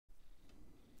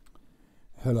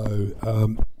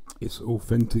Hello, it's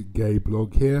Authentic Gay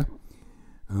Blog here.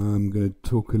 I'm going to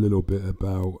talk a little bit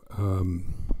about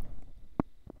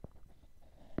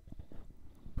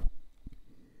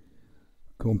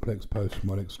complex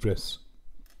post-traumatic stress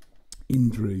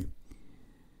injury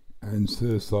and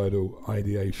suicidal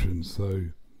ideation. So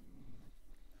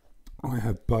I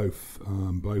have both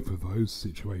of those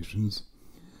situations,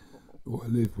 or I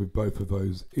live with both of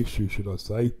those issues, should I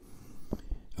say.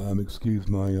 Excuse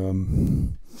my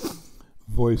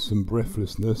voice and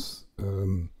breathlessness.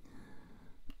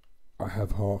 I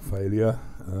have heart failure,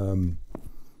 or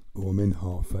I'm in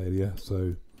heart failure,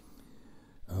 so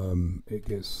it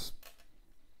gets,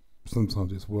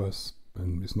 sometimes it's worse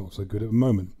and it's not so good at the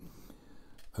moment,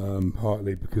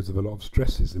 partly because of a lot of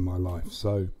stresses in my life.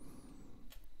 So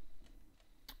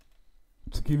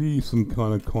to give you some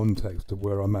kind of context of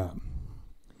where I'm at,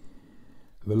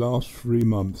 the last 3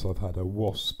 months I've had a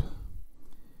wasp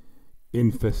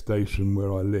infestation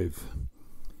where I live.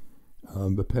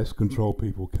 The pest control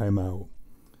people came out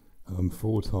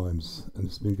 4 times, and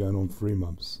it's been going on 3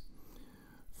 months,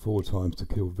 4 times to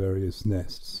kill various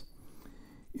nests.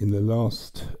 In the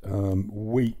last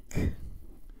week,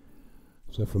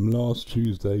 so from last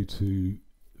Tuesday to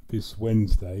this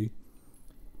Wednesday,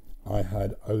 I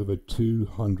had over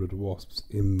 200 wasps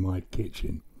in my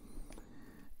kitchen.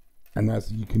 And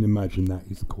as you can imagine, that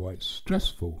is quite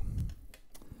stressful.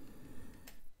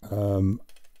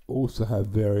 Also have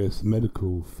various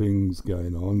medical things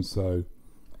going on. So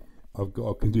I've got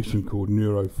a condition called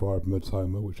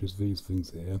neurofibromatosis, which is these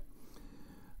things here.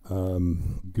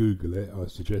 Google it, I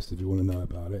suggest, if you want to know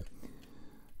about it.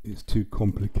 It's too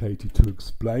complicated to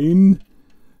explain,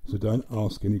 so don't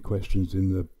ask any questions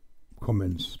in the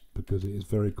comments because it is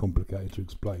very complicated to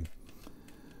explain.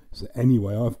 So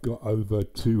anyway, I've got over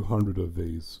 200 of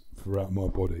these throughout my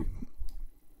body.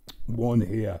 One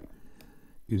here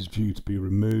is due to be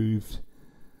removed.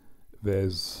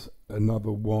 There's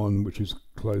another one which is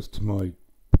close to my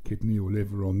kidney or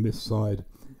liver on this side.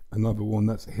 Another one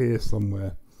that's here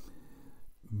somewhere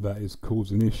that is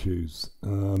causing issues.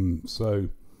 So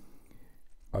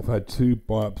I've had 2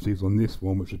 biopsies on this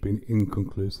one which have been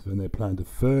inconclusive, and they planned a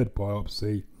 3rd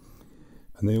biopsy,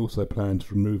 and they also plan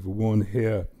to remove the one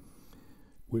here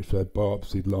which they had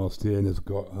biopsied last year and has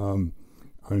got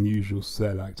unusual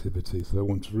cell activity, so they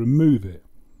want to remove it.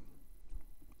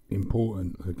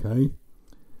 Important, okay?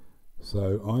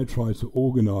 So I try to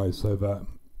organise so that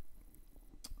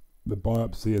the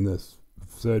biopsy and the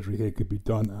surgery here could be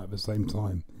done at the same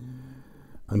time,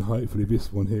 and hopefully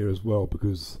this one here as well,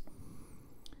 because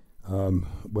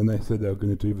when they said they were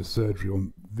going to do the surgery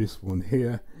on this one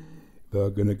here, they were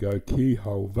going to go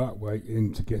keyhole that way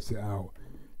in to get it out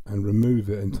and remove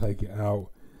it and take it out,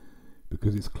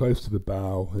 because it's close to the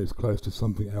bowel and it's close to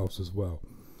something else as well.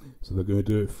 So they're going to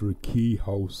do it through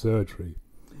keyhole surgery.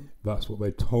 That's what they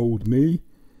told me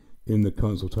in the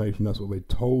consultation. That's what they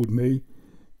told me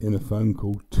in a phone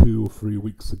call 2 or 3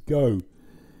 weeks ago.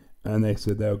 And they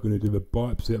said they were going to do the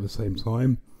biopsy at the same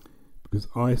time, because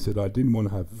I said I didn't want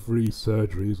to have 3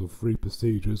 surgeries or 3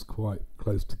 procedures quite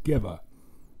close together.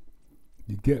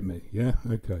 You get me? Yeah?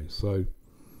 Okay, so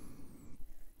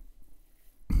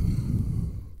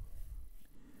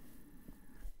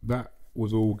that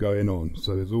was all going on.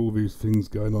 So there's all these things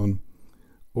going on.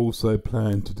 Also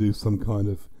planned to do some kind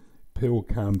of pill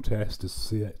cam test to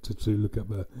see it, to look at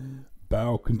the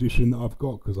bowel condition that I've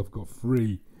got, because I've got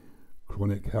 3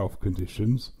 chronic health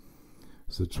conditions.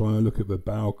 So trying to look at the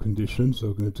bowel condition, so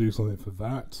we're going to do something for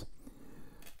that.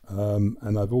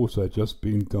 And I've also just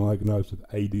been diagnosed with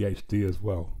ADHD as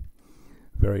well,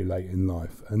 very late in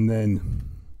life. And then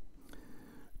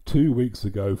 2 weeks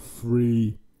ago,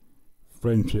 3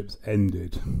 friendships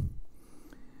ended.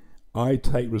 I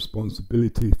take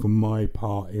responsibility for my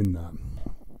part in that.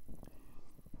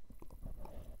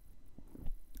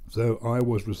 So I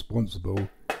was responsible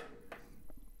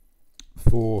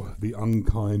for the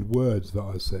unkind words that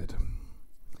I said.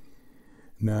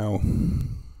 Now,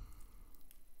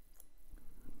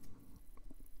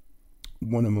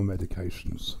 one of my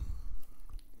medications,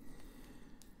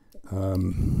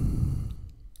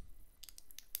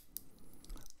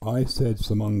 I said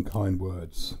some unkind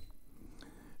words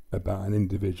about an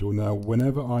individual. Now,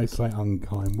 whenever I say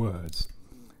unkind words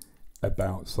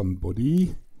about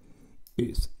somebody,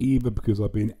 it's either because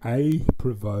I've been A,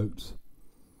 provoked,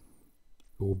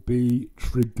 or B,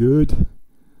 triggered,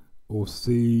 or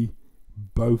C,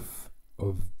 both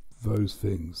of those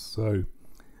things. So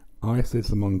I said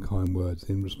some unkind words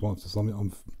in response to something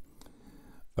on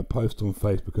a post on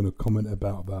Facebook and a comment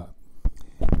about that,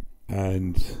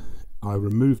 and I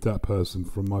removed that person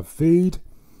from my feed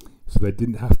so they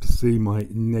didn't have to see my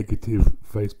negative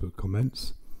Facebook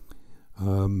comments,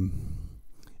 and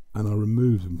I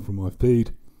removed them from my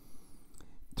feed.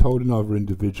 Told another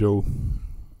individual.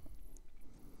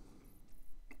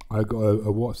 I got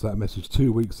a WhatsApp message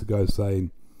 2 weeks ago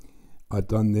saying I'd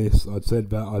done this, I'd said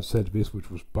this,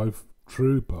 which was both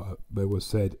true, but they were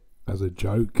said as a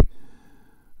joke.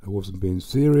 I wasn't being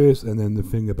serious. And then the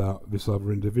thing about this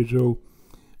other individual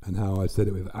and how I said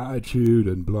it with attitude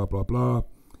and blah blah blah,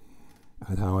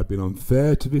 and how I'd been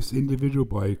unfair to this individual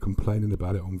by complaining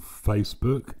about it on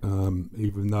Facebook,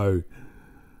 even though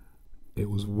it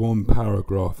was one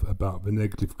paragraph about the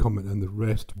negative comment and the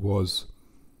rest was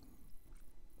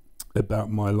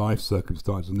about my life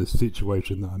circumstance and the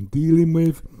situation that I'm dealing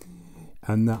with,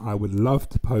 and that I would love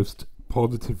to post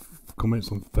positive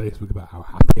comments on Facebook about how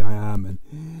happy I am and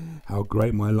how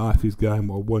great my life is going,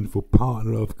 what a wonderful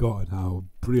partner I've got, and how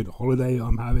brilliant holiday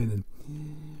I'm having and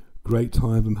great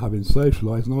times I'm having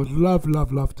socialising. And I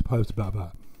would love to post about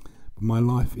that, but my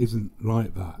life isn't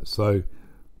like that. So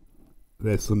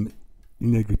there's some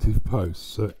negative posts.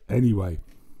 So anyway,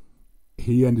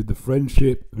 he ended the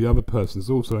friendship. The other person has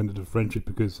also ended the friendship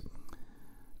because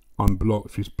I'm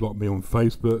blocked. She's blocked me on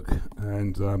Facebook,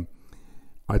 and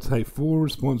I take full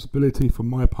responsibility for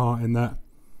my part in that.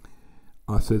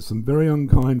 I said some very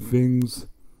unkind things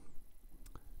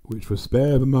which were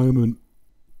spare of a moment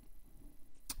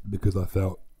because I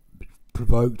felt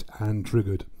provoked and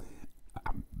triggered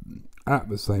at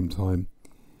the same time.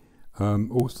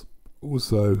 Also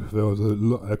there was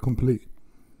a complete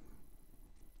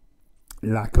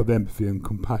lack of empathy and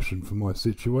compassion for my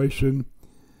situation,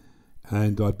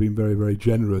 and I'd been very, very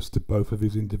generous to both of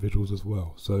these individuals as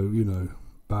well. So, you know,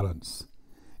 balance.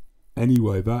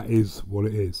 Anyway, that is what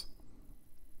it is.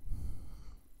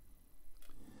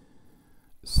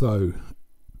 So,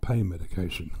 pain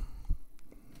medication.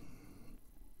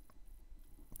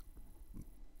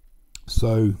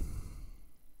 So,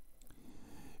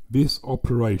 this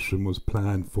operation was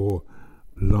planned for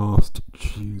last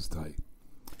Tuesday.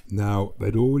 Now,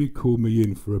 they'd already called me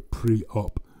in for a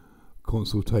pre-op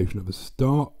consultation at the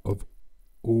start of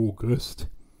August,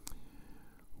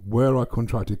 where I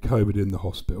contracted COVID in the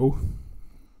hospital.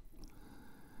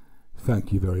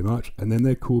 Thank you very much. And then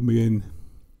they called me in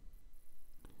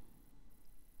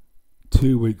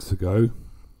 2 weeks ago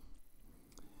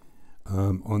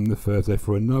on the Thursday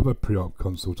for another pre-op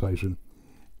consultation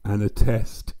and a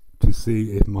test to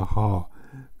see if my heart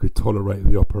could tolerate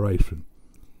the operation.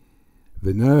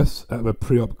 The nurse at the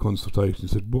pre-op consultation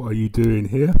said, "What are you doing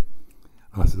here?"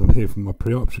 I said, "I'm here for my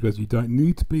pre-op." She goes, "You don't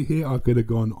need to be here. I could have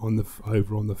gone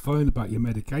over on the phone about your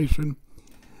medication."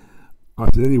 I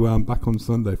said, "Anyway, I'm back on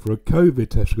Sunday for a COVID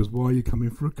test." She goes, "Why are you coming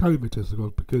for a COVID test?" I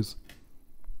goes, "Because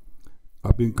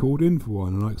I've been called in for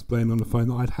one." And I explained on the phone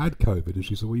that I'd had COVID. And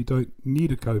she said, "Well, you don't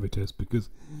need a COVID test because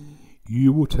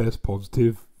you will test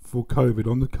positive for COVID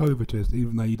on the COVID test,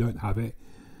 even though you don't have it,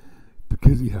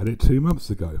 because you had it 2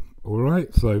 months ago."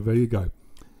 Alright, so there you go.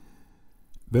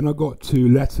 Then I got 2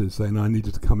 letters saying I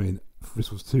needed to come in.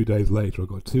 This was 2 days later. I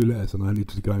got 2 letters and I needed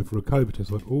to go in for a COVID test.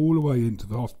 I went all the way into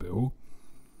the hospital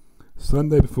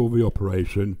Sunday before the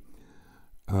operation.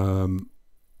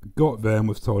 Got there and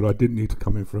was told I didn't need to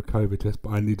come in for a COVID test,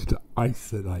 but I needed to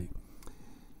isolate.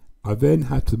 I then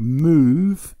had to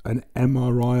move an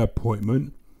MRI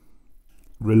appointment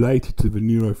related to the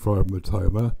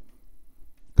neurofibromatosis,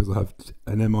 because I have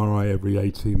an MRI every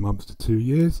 18 months to 2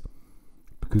 years,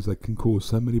 because they can cause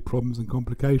so many problems and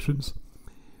complications.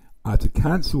 I had to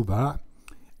cancel that.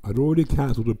 I'd already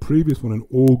cancelled a previous one in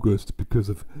August because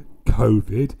of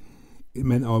COVID. It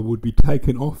meant I would be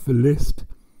taken off the list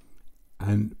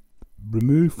and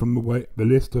removed from the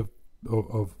list of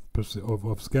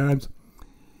scans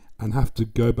and have to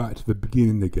go back to the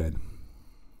beginning again.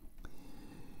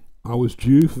 I was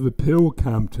due for the pill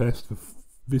cam test for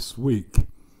this week.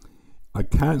 I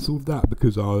cancelled that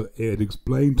because it had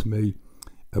explained to me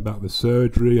about the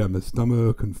surgery and the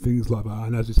stomach and things like that,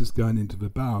 and as this is going into the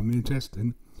bowel and the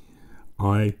intestine,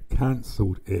 I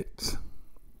cancelled it.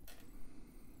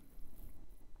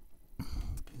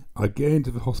 I get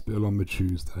into the hospital on the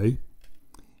Tuesday,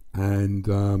 and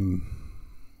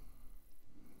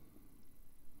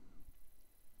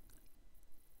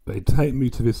they take me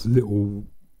to this little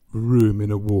room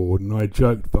in a ward, and I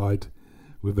joked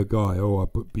with a guy, "Oh, I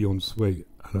booked Beyond Suite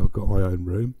and I've got my own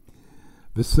room."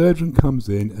 The surgeon comes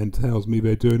in and tells me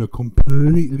they're doing a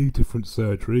completely different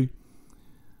surgery.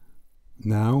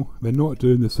 Now, they're not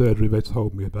doing the surgery they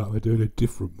told me about, they're doing a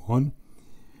different one.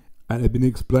 And it had been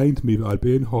explained to me that I'd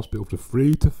be in hospital for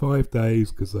 3 to 5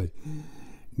 days because they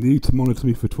need to monitor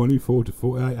me for 24 to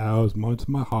 48 hours,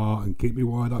 monitor my heart and keep me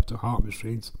wired up to heart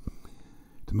machines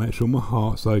to make sure my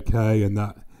heart's okay, and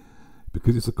that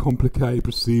because it's a complicated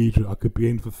procedure, I could be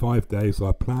in for 5 days. So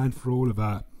I planned for all of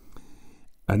that.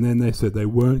 And then they said they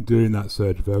weren't doing that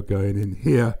surgery. They were going in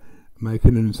here,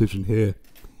 making an incision here,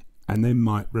 and they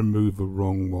might remove the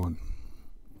wrong one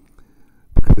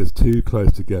because it's too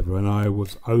close together. And I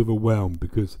was overwhelmed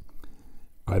because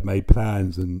I'd made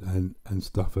plans and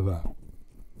stuff of that.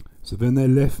 So then they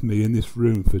left me in this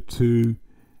room for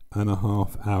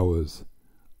 2.5 hours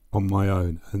on my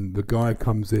own. And the guy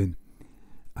comes in,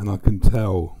 and I can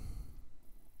tell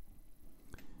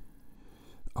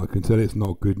it's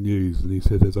not good news. And he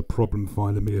said there's a problem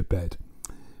finding me a bed.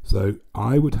 So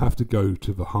I would have to go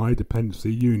to the high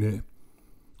dependency unit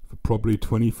for probably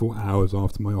 24 hours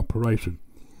after my operation.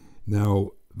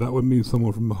 Now, that would mean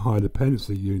someone from the high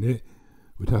dependency unit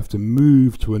would have to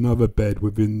move to another bed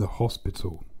within the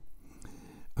hospital.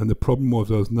 And the problem was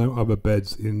there was no other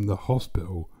beds in the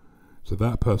hospital, so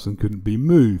that person couldn't be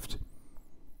moved.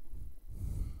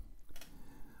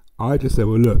 I just said,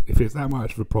 well, look, if it's that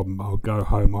much of a problem, I'll go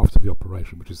home after the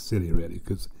operation, which is silly, really,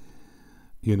 because,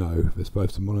 you know, they're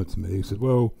supposed to monitor me. He said,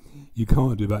 well, you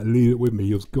can't do that. Leave it with me.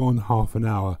 He was gone half an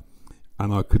hour,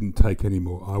 and I couldn't take any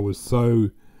more. I was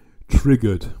so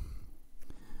triggered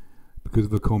because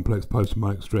of the complex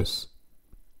post-traumatic stress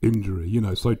injury, you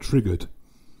know, so triggered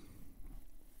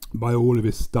by all of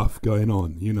this stuff going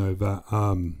on, you know, that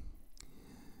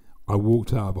I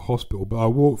walked out of the hospital, but I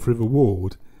walked through the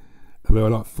ward. There were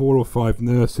like 4 or 5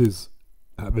 nurses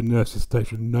at the nurses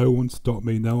station. No one stopped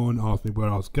me. No one asked me where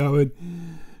I was going.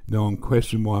 No one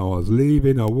questioned why I was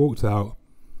leaving. I walked out.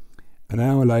 An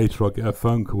hour later, I get a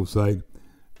phone call saying,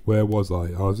 where was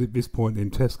I? I was at this point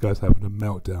in Tesco's having a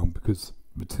meltdown because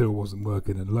the till wasn't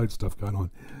working and loads of stuff going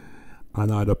on.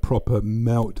 And I had a proper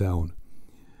meltdown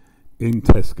in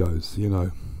Tesco's, you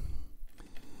know.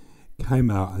 Came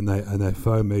out and they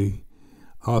phoned me,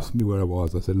 asked me where I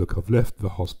was. I said, look, I've left the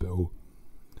hospital.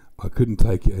 I couldn't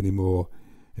take it anymore.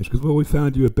 And she goes, well, we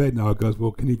found you a bed now. I goes,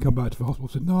 well, can you come back to the hospital?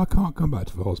 I said, no, I can't come back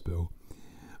to the hospital.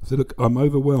 I said, look, I'm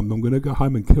overwhelmed. I'm going to go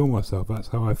home and kill myself. That's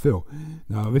how I feel.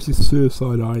 Now, this is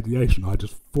suicide ideation. I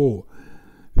just thought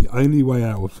the only way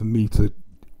out was for me to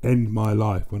end my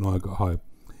life when I got home.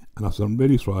 And I said, I'm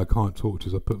really sorry, I can't talk to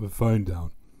you. So I put the phone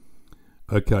down.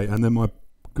 Okay, and then I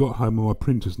got home and my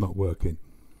printer's not working.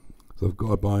 So I've got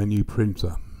to buy a new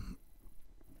printer.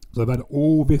 So I've had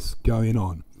all this going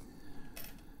on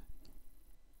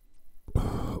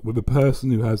with a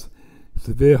person who has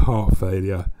severe heart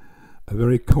failure, a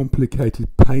very complicated,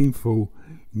 painful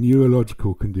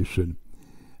neurological condition,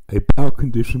 a bowel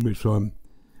condition which I'm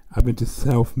having to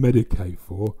self-medicate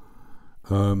for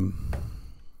because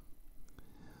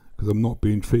I'm not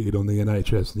being treated on the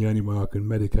NHS, and the only way I can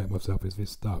medicate myself is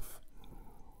this stuff.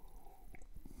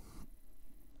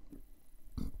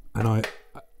 And I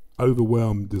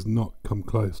overwhelmed does not come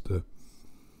close to.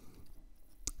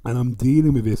 And I'm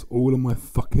dealing with this all on my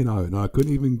fucking own. I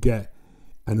couldn't even get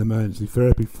an emergency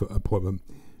therapy appointment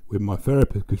with my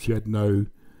therapist because she had no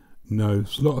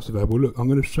slots available. Look, I'm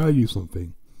going to show you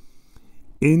something.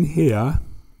 In here,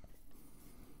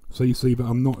 so you see that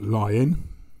I'm not lying.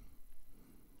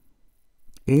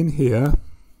 In here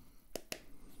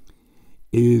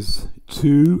is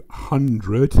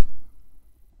 200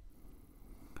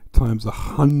 times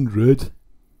 100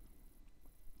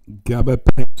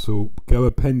 gabapentin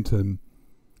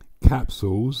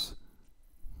capsules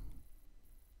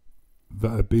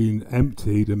that have been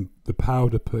emptied and the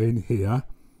powder put in here.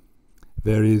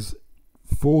 There is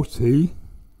 30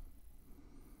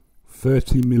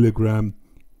 milligram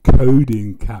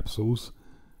codeine capsules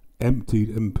emptied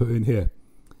and put in here.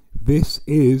 This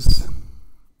is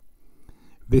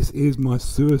my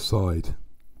suicide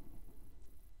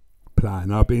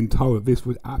plan. I've been told that this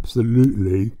would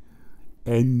absolutely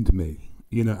end me,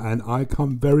 you know, and I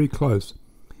come very close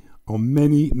on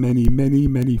many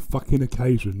fucking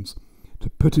occasions to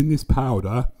putting this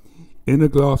powder in a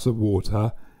glass of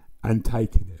water and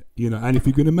taking it, you know. And if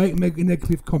you're going to make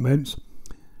negative comments,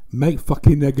 make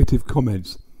fucking negative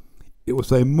comments. It will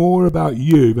say more about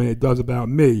you than it does about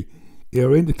me. It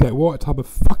will indicate what type of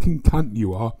fucking cunt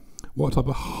you are, what type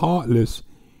of heartless,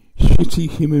 shitty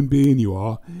human being you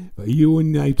are, that you will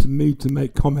need me to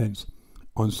make comments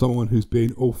on someone who's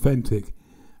being authentic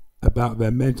about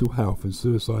their mental health and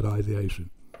suicide ideation.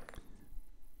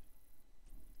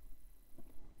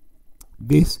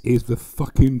 This is the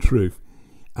fucking truth.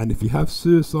 And if you have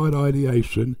suicide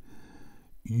ideation,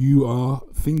 you are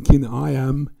thinking, I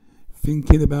am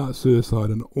thinking about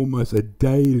suicide on almost a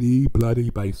daily bloody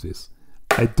basis.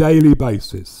 A daily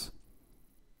basis.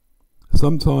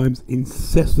 Sometimes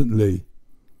incessantly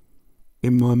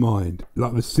in my mind.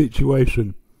 Like the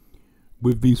situation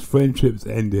with these friendships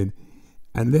ending,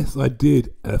 unless I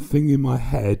did a thing in my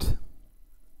head,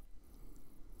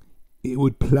 it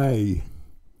would play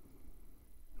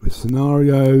with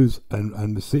scenarios,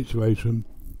 and the situation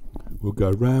will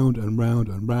go round and round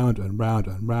and round and round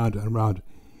and round and round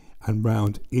and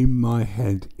round in my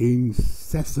head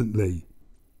incessantly.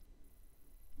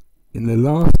 In the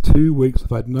last 2 weeks,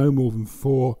 I've had no more than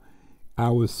 4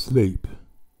 hours sleep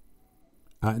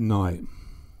at night.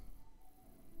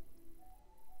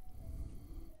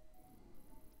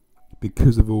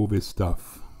 Because of all this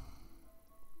stuff.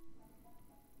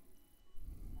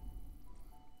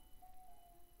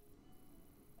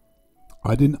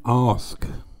 I didn't ask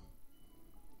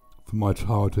for my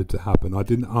childhood to happen. I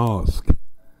didn't ask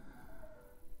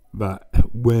that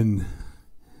when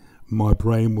my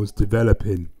brain was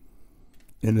developing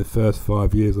in the first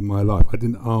 5 years of my life, I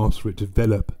didn't ask for it to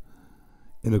develop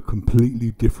in a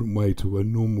completely different way to a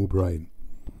normal brain.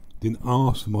 Didn't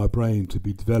ask for my brain to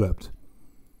be developed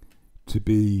to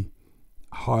be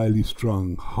highly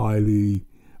strung, highly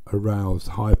aroused,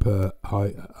 hyper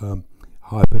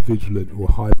vigilant or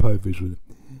hypovigilant.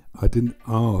 I didn't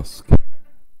ask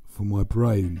for my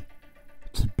brain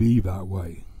to be that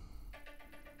way.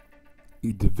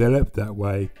 It developed that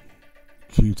way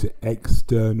due to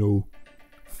external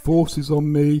forces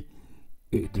on me.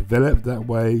 It developed that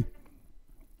way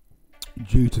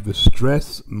due to the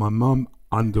stress my mum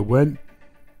underwent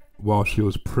while she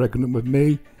was pregnant with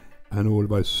me, and all of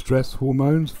those stress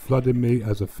hormones flooding me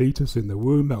as a fetus in the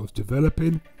womb that was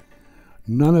developing.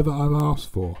 None of it I've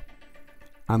asked for.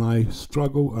 And I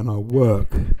struggle and I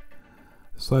work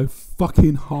so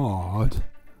fucking hard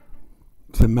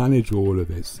to manage all of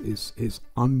this. It's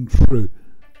untrue.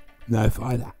 Now, if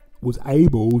I was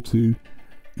able to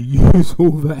use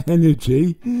all the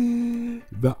energy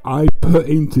that I put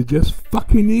into just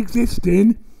fucking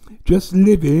existing, just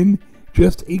living,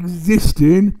 just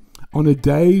existing on a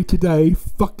day-to-day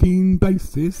fucking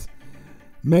basis,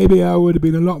 maybe I would have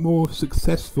been a lot more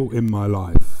successful in my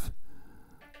life.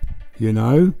 You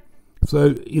know?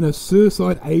 So,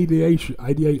 suicide ideation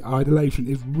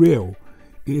is real.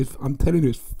 It is, I'm telling you,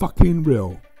 it's fucking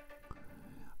real.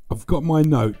 I've got my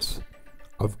notes.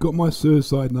 I've got my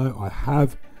suicide note. I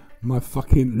have my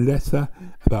fucking letter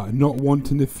about not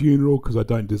wanting a funeral because I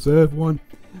don't deserve one.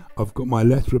 I've got my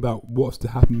letter about what's to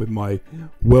happen with my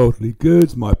worldly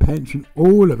goods, my pension,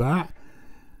 all of that.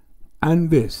 And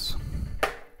this.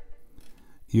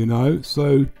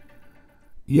 So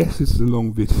yes, this is a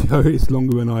long video. It's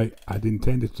longer than I had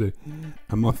intended to.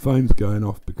 And my phone's going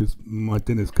off because my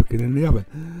dinner's cooking in the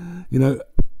oven.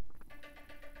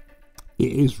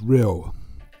 It is real.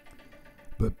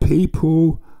 But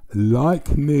people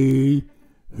like me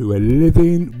who are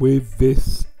living with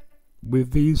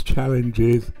these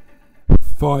challenges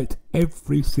fight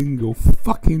every single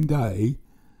fucking day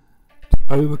to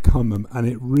overcome them, and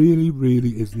it really,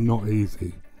 really is not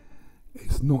easy.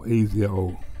 It's not easy at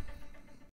all.